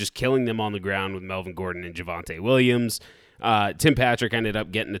because they were just killing them on the ground with Melvin Gordon and Javonte Williams. Tim Patrick ended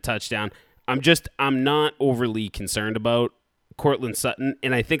up getting a touchdown. I'm not overly concerned about Courtland Sutton,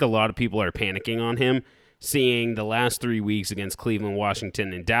 and I think a lot of people are panicking on him, seeing the last 3 weeks against Cleveland,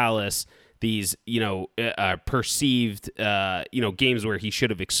 Washington, and Dallas, these, perceived, games where he should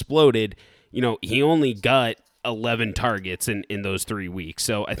have exploded. He only got 11 targets in those 3 weeks.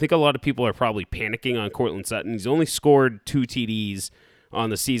 So I think a lot of people are probably panicking on Courtland Sutton. He's only scored 2 TDs on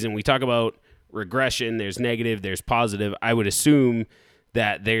the season. We talk about regression. There's negative, there's positive. I would assume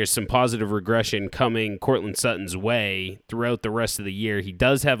that there's some positive regression coming Courtland Sutton's way throughout the rest of the year. He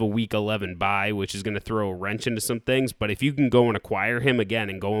does have a week 11 bye, which is going to throw a wrench into some things. But if you can go and acquire him again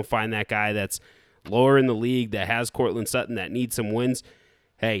and go and find that guy that's lower in the league that has Courtland Sutton that needs some wins,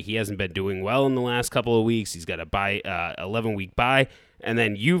 hey, he hasn't been doing well in the last couple of weeks. He's got a 11-week bye. And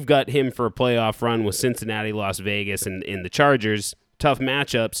then you've got him for a playoff run with Cincinnati, Las Vegas, and the Chargers. Tough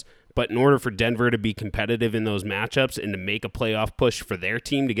matchups. But in order for Denver to be competitive in those matchups and to make a playoff push for their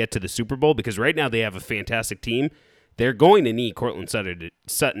team to get to the Super Bowl, because right now they have a fantastic team, they're going to need Courtland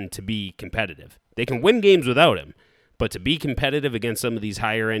Sutton to be competitive. They can win games without him, But to be competitive against some of these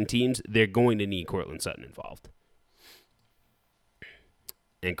higher-end teams, they're going to need Courtland Sutton involved.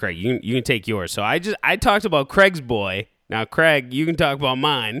 And Craig, you can take yours. So I talked about Craig's boy. Now, Craig, you can talk about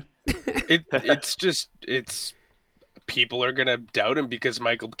mine. It's people are gonna doubt him because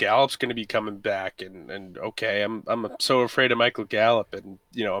Michael Gallup's gonna be coming back, and okay, I'm so afraid of Michael Gallup, and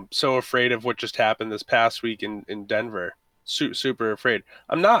I'm so afraid of what just happened this past week in Denver. Super afraid.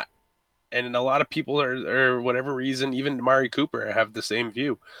 I'm not, and a lot of people are whatever reason, even Amari Cooper have the same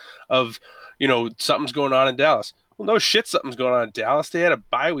view of something's going on in Dallas. Well, no shit, something's going on in Dallas. They had a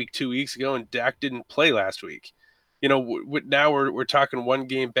bye week 2 weeks ago, and Dak didn't play last week. Now we're talking one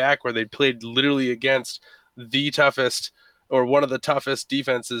game back where they played literally against the toughest or one of the toughest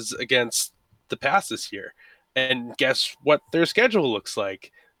defenses against the pass this year. And guess what their schedule looks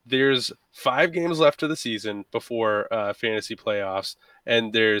like? There's 5 games left of the season before fantasy playoffs,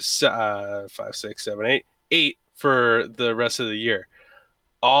 and there's 5, 6, 7, 8 for the rest of the year.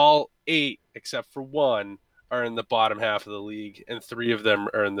 All 8 except for 1 are in the bottom half of the league, and 3 of them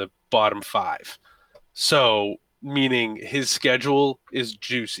are in the bottom 5. So, meaning his schedule is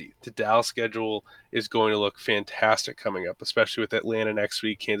juicy. The Dallas schedule is going to look fantastic coming up, especially with Atlanta next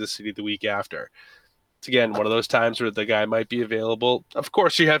week, Kansas City the week after. It's, again, one of those times where the guy might be available. Of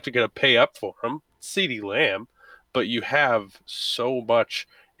course, you have to get a pay up for him, CeeDee Lamb, but you have so much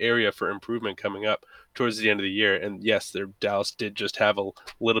area for improvement coming up towards the end of the year. And yes, Dallas did just have a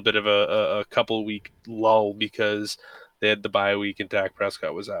little bit of a couple week lull because they had the bye week and Dak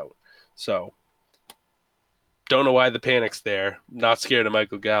Prescott was out. So don't know why the panic's there. Not scared of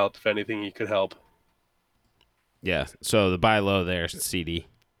Michael Gallup. If anything, he could help. Yeah. So the buy low there, CD.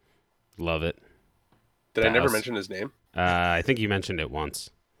 Love it. Did I never mention his name? I think you mentioned it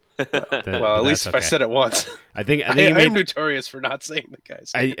once. Well, at least if I said it once. I think I'm notorious for not saying the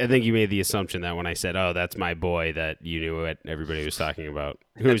guy's name. I think you made the assumption that when I said, "Oh, that's my boy," that you knew what everybody was talking about.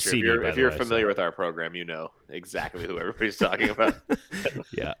 Who's CD? If you're familiar with our program, you know exactly who everybody's talking about.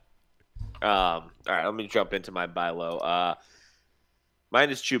 Yeah. All right, let me jump into my buy low. Mine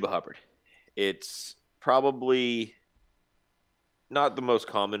is Chuba Hubbard. It's probably not the most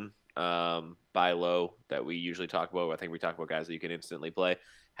common buy low that we usually talk about. I think we talk about guys that you can instantly play.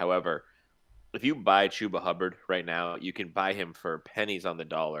 However, if you buy Chuba Hubbard right now, you can buy him for pennies on the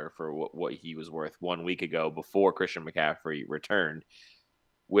dollar for what he was worth 1 week ago before Christian McCaffrey returned.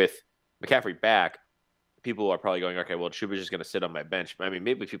 With McCaffrey back, people are probably going, okay, well, Chuba's just going to sit on my bench. I mean,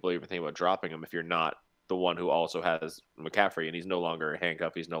 maybe people are even thinking about dropping him if you're not the one who also has McCaffrey and he's no longer a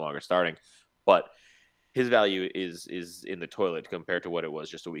handcuff. He's no longer starting. But his value is in the toilet compared to what it was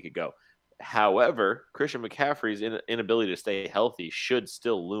just a week ago. However, Christian McCaffrey's inability to stay healthy should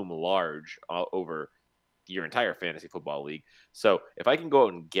still loom large over your entire fantasy football league. So if I can go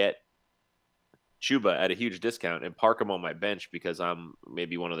out and get Chuba at a huge discount and park him on my bench because I'm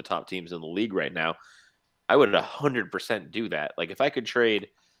maybe one of the top teams in the league right now, I would 100% do that. Like if I could trade,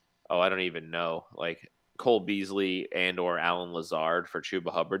 I don't even know, like Cole Beasley and or Alan Lazard for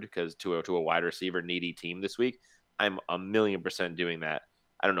Chuba Hubbard because to a wide receiver needy team this week, I'm 1,000,000% doing that.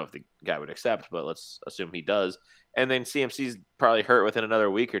 I don't know if the guy would accept, but let's assume he does. And then CMC's probably hurt within another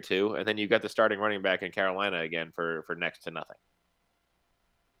week or two, and then you've got the starting running back in Carolina again for next to nothing.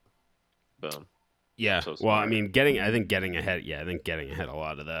 Boom. Yeah. So well, I mean, getting ahead a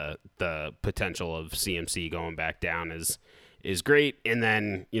lot of the potential of CMC going back down is great. And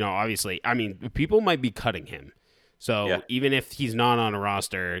then, obviously, I mean, people might be cutting him. So even if he's not on a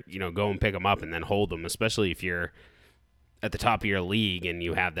roster, go and pick him up and then hold him, especially if you're at the top of your league and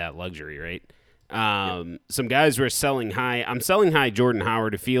you have that luxury, right? Some guys were selling high. I'm selling high Jordan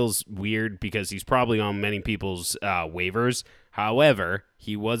Howard. It feels weird because he's probably on many people's waivers. However,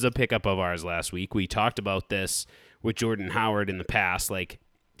 he was a pickup of ours last week. We talked about this with Jordan Howard in the past. Like,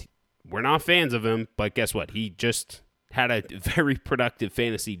 we're not fans of him, but guess what? He just had a very productive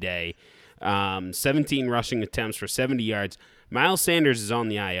fantasy day. 17 rushing attempts for 70 yards. Miles Sanders is on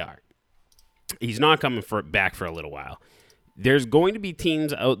the IR. He's not coming back for a little while. There's going to be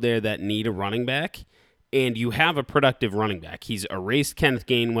teams out there that need a running back, and you have a productive running back. He's erased Kenneth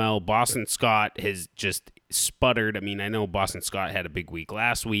Gainwell. Boston Scott has just sputtered. I mean, I know Boston Scott had a big week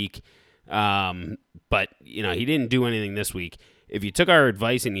last week, but he didn't do anything this week. If you took our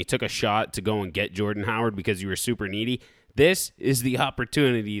advice and you took a shot to go and get Jordan Howard because you were super needy, this is the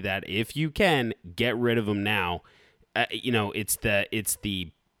opportunity that if you can get rid of him now, it's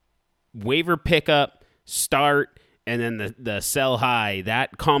the waiver pickup, start, and then the sell high,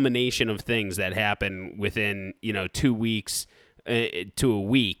 that combination of things that happen within, 2 weeks to a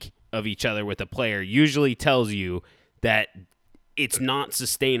week of each other with a player usually tells you that it's not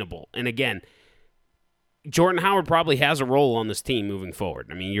sustainable. And again, Jordan Howard probably has a role on this team moving forward.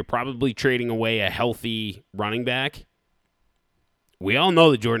 I mean, you're probably trading away a healthy running back. We all know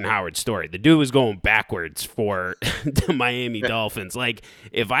the Jordan Howard story. The dude was going backwards for the Miami Dolphins. Like,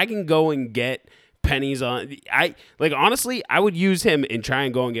 if I can go and get pennies on, honestly, I would use him and try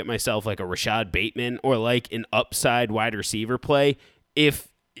and go and get myself like a Rashad Bateman or like an upside wide receiver play if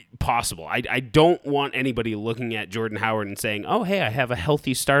possible. I don't want anybody looking at Jordan Howard and saying, oh, hey, I have a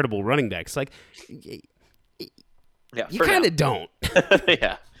healthy startable running back. It's like, Yeah, you kind of don't.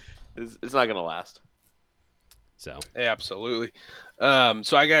 Yeah, it's not gonna last. So yeah, absolutely.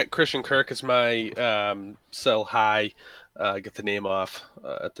 So I got Christian Kirk as my sell high. Get the name off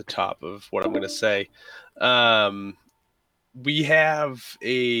at the top of what I'm going to say. We have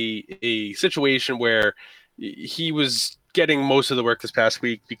a situation where he was getting most of the work this past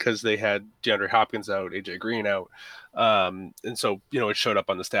week because they had DeAndre Hopkins out, AJ Green out. And so, it showed up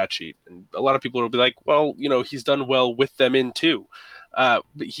on the stat sheet. And a lot of people will be like, well, he's done well with them in too. But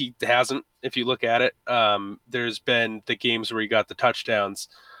he hasn't, if you look at it. There's been the games where he got the touchdowns,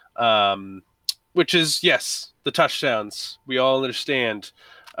 which is, yes, the touchdowns. We all understand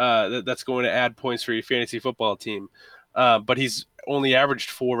that's going to add points for your fantasy football team. But he's only averaged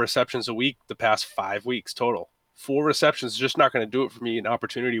 4 receptions a week the past 5 weeks total. 4 receptions is just not going to do it for me in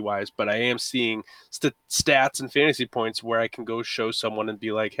opportunity-wise, but I am seeing stats and fantasy points where I can go show someone and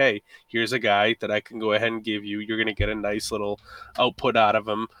be like, hey, here's a guy that I can go ahead and give you. You're going to get a nice little output out of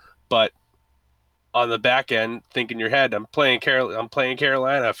him. But on the back end, think in your head, I'm playing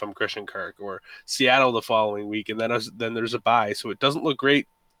Carolina if I'm Christian Kirk, or Seattle the following week, and then there's a bye. So it doesn't look great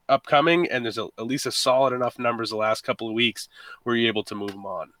upcoming, and there's at least a solid enough numbers the last couple of weeks where you're able to move them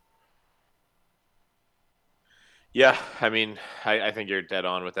on. Yeah, I mean, I think you're dead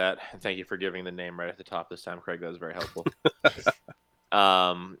on with that. Thank you for giving the name right at the top this time, Craig. That was very helpful.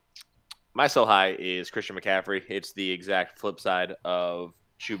 My sell high is Christian McCaffrey. It's the exact flip side of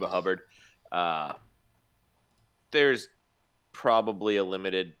Chuba Hubbard. There's probably a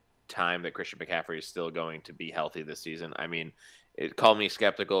limited time that Christian McCaffrey is still going to be healthy this season. I mean, call me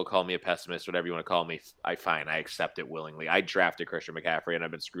skeptical, call me a pessimist, whatever you want to call me. I accept it willingly. I drafted Christian McCaffrey, and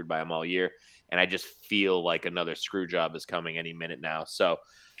I've been screwed by him all year, and I just feel like another screw job is coming any minute now. So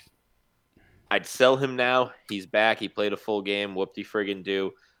I'd sell him now. He's back. He played a full game.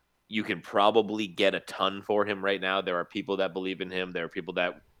 Whoop-de-friggin-do. You can probably get a ton for him right now. There are people that believe in him. There are people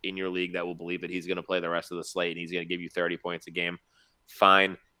that in your league that will believe that he's going to play the rest of the slate and he's going to give you 30 points a game.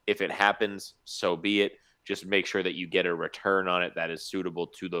 Fine. If it happens, so be it. Just make sure that you get a return on it that is suitable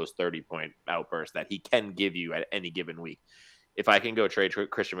to those 30-point outbursts that he can give you at any given week. If I can go trade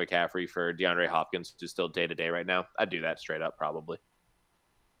Christian McCaffrey for DeAndre Hopkins, who's still day-to-day right now, I'd do that straight up probably.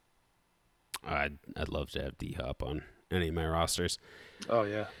 I'd love to have D-Hop on any of my rosters. Oh,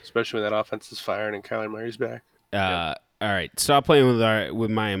 yeah, especially when that offense is firing and Kyler Murray's back. All right, stop playing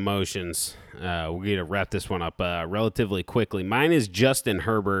with my emotions. We're going to wrap this one up relatively quickly. Mine is Justin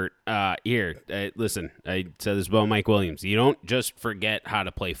Herbert. Listen, I said this about Mike Williams. You don't just forget how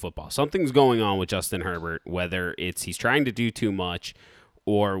to play football. Something's going on with Justin Herbert, whether it's he's trying to do too much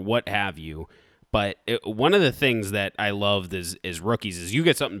or what have you. But one of the things that I loved is rookies is you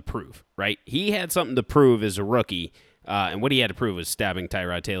get something to prove, right? He had something to prove as a rookie. And what he had to prove was stabbing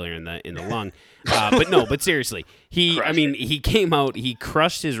Tyrod Taylor in the lung. But seriously, he came out, he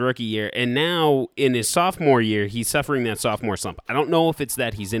crushed his rookie year, and now in his sophomore year, he's suffering that sophomore slump. I don't know if it's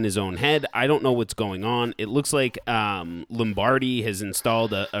that he's in his own head. I don't know what's going on. It looks like Lombardi has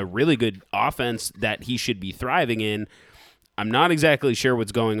installed a really good offense that he should be thriving in. I'm not exactly sure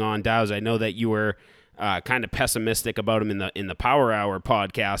what's going on, Dow's. I know that you were kind of pessimistic about him in the Power Hour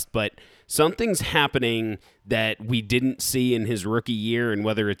podcast, but something's happening that we didn't see in his rookie year, and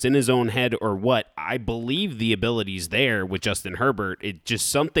whether it's in his own head or what, I believe the ability's there with Justin Herbert. It just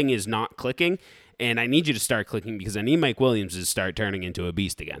something is not clicking, and I need you to start clicking because I need Mike Williams to start turning into a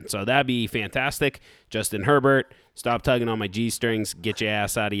beast again. So that'd be fantastic. Justin Herbert, stop tugging on my G-strings, get your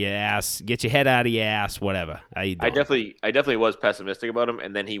ass out of your ass, get your head out of your ass, whatever. I definitely was pessimistic about him,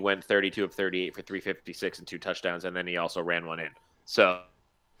 and then he went 32 of 38 for 356 and 2 touchdowns, and then he also ran one in. So,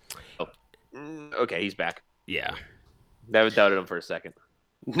 okay, he's back. Yeah. Never doubted him for a second.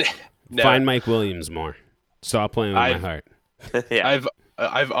 No. Find Mike Williams more. Stop playing with my heart. Yeah.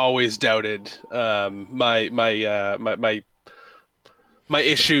 I've always doubted my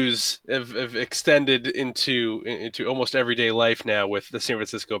issues have extended into almost everyday life now with the San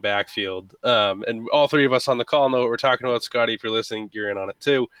Francisco backfield. And all three of us on the call know what we're talking about. Scotty, if you're listening, you're in on it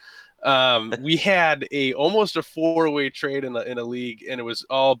too. We had almost a 4-way trade in a league, and it was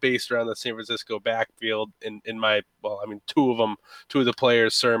all based around the San Francisco backfield. Two of the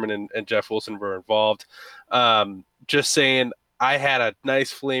players, Sermon and Jeff Wilson, were involved. Just saying, I had a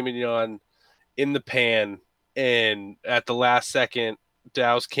nice filet mignon in the pan, and at the last second,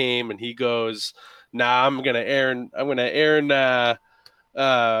 Dowse came and he goes, "Nah, I'm gonna Aaron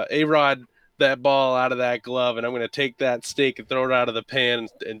A-Rod that ball out of that glove, and I'm going to take that steak and throw it out of the pan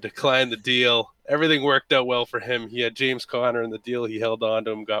and decline the deal." Everything worked out well for him. He had James Conner in the deal. He held on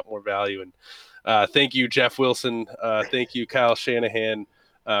to him, got more value. And thank you, Jeff Wilson. Thank you, Kyle Shanahan,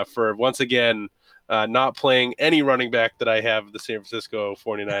 for once again not playing any running back that I have the San Francisco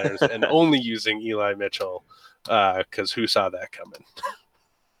 49ers and only using Eli Mitchell, because who saw that coming?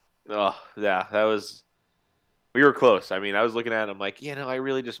 Oh, yeah, we were close. I mean, I was looking at it, I'm like, I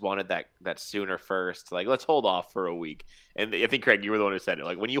really just wanted that sooner first. Like, let's hold off for a week. And I think, Craig, you were the one who said it.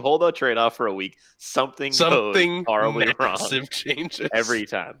 Like, when you hold a trade off for a week, something goes horribly wrong. Changes. Every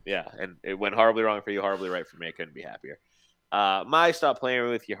time. Yeah. And it went horribly wrong for you, horribly right for me. I couldn't be happier. My stop playing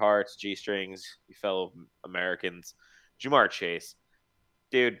with your hearts, G-strings, you fellow Americans. Ja'Marr Chase.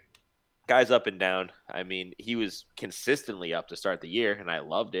 Dude, guy's up and down. I mean, he was consistently up to start the year, and I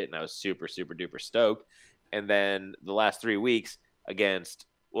loved it, and I was super, super duper stoked. And then the last 3 weeks against,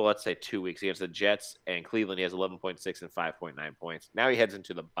 let's say 2 weeks against the Jets and Cleveland, he has 11.6 and 5.9 points. Now he heads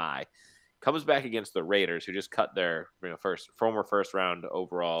into the bye. Comes back against the Raiders, who just cut their former first round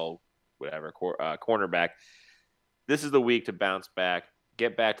overall, cornerback. This is the week to bounce back,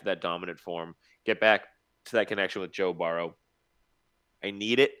 get back to that dominant form, get back to that connection with Joe Burrow. I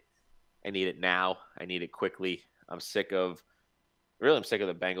need it. I need it now. I need it quickly. I'm sick of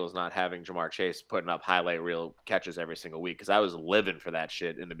the Bengals not having Ja'Marr Chase putting up highlight reel catches every single week, because I was living for that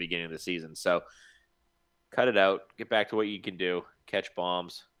shit in the beginning of the season. So cut it out. Get back to what you can do. Catch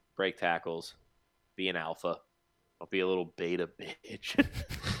bombs, break tackles, be an alpha. Don't be a little beta bitch.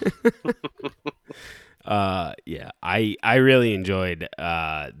 Yeah, I really enjoyed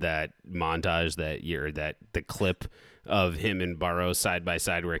that montage the clip of him and Burrow side by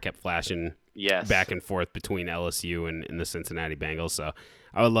side, where it kept flashing back and forth between LSU and the Cincinnati Bengals. So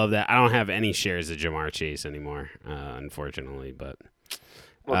I would love that. I don't have any shares of Ja'Marr Chase anymore, unfortunately, but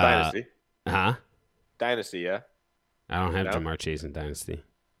Dynasty. Huh? Dynasty, yeah. I don't have Ja'Marr Chase in Dynasty.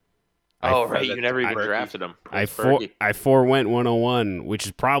 Right. You never even drafted him. I forewent 101, which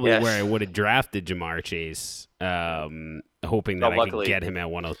is probably where I would have drafted Ja'Marr Chase, hoping that I could get him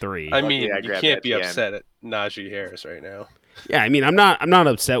at 103. I mean, you can't be upset at Najee Harris right now. Yeah, I mean, I'm not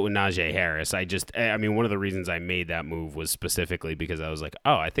upset with Najee Harris. One of the reasons I made that move was specifically because I was like,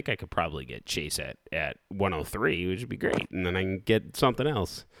 I think I could probably get Chase at 103, which would be great, and then I can get something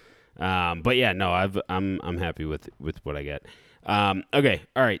else. But yeah, no, I'm happy with what I get. Okay,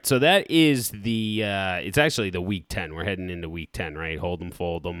 all right. So that is it's actually the week 10. We're heading into week 10, right? Hold them,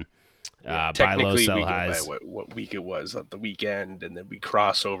 fold them. Buy low, sell highs. What week it was on the weekend, and then we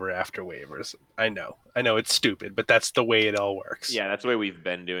cross over after waivers. I know it's stupid, but that's the way it all works. Yeah, that's the way we've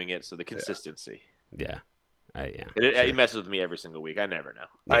been doing it. So the consistency. Yeah. It messes with me every single week. I never know.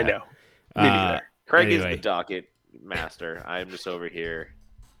 Yeah. I know. Craig is the docket master. I'm just over here.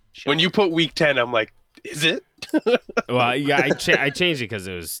 When you put week 10, I'm like, is it? Well, yeah, I changed it because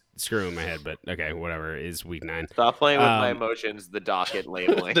it was screwing my head, but okay, whatever. It's week 9. Stop playing with my emotions. The docket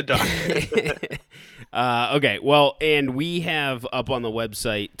labeling. The docket. Okay, well, and we have up on the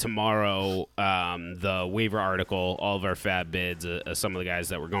website tomorrow the waiver article, all of our fab bids, some of the guys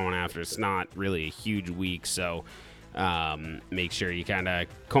that we're going after. It's not really a huge week, so make sure you kind of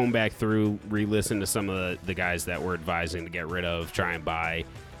comb back through, re-listen to some of the guys that we're advising to get rid of, try and buy.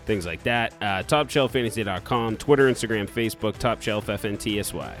 Things like that. TopShelfFantasy.com, Twitter, Instagram, Facebook, Top Shelf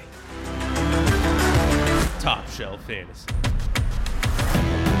FNTSY. Top Shelf Fantasy.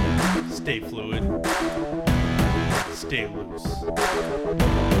 Stay fluid. Stay loose.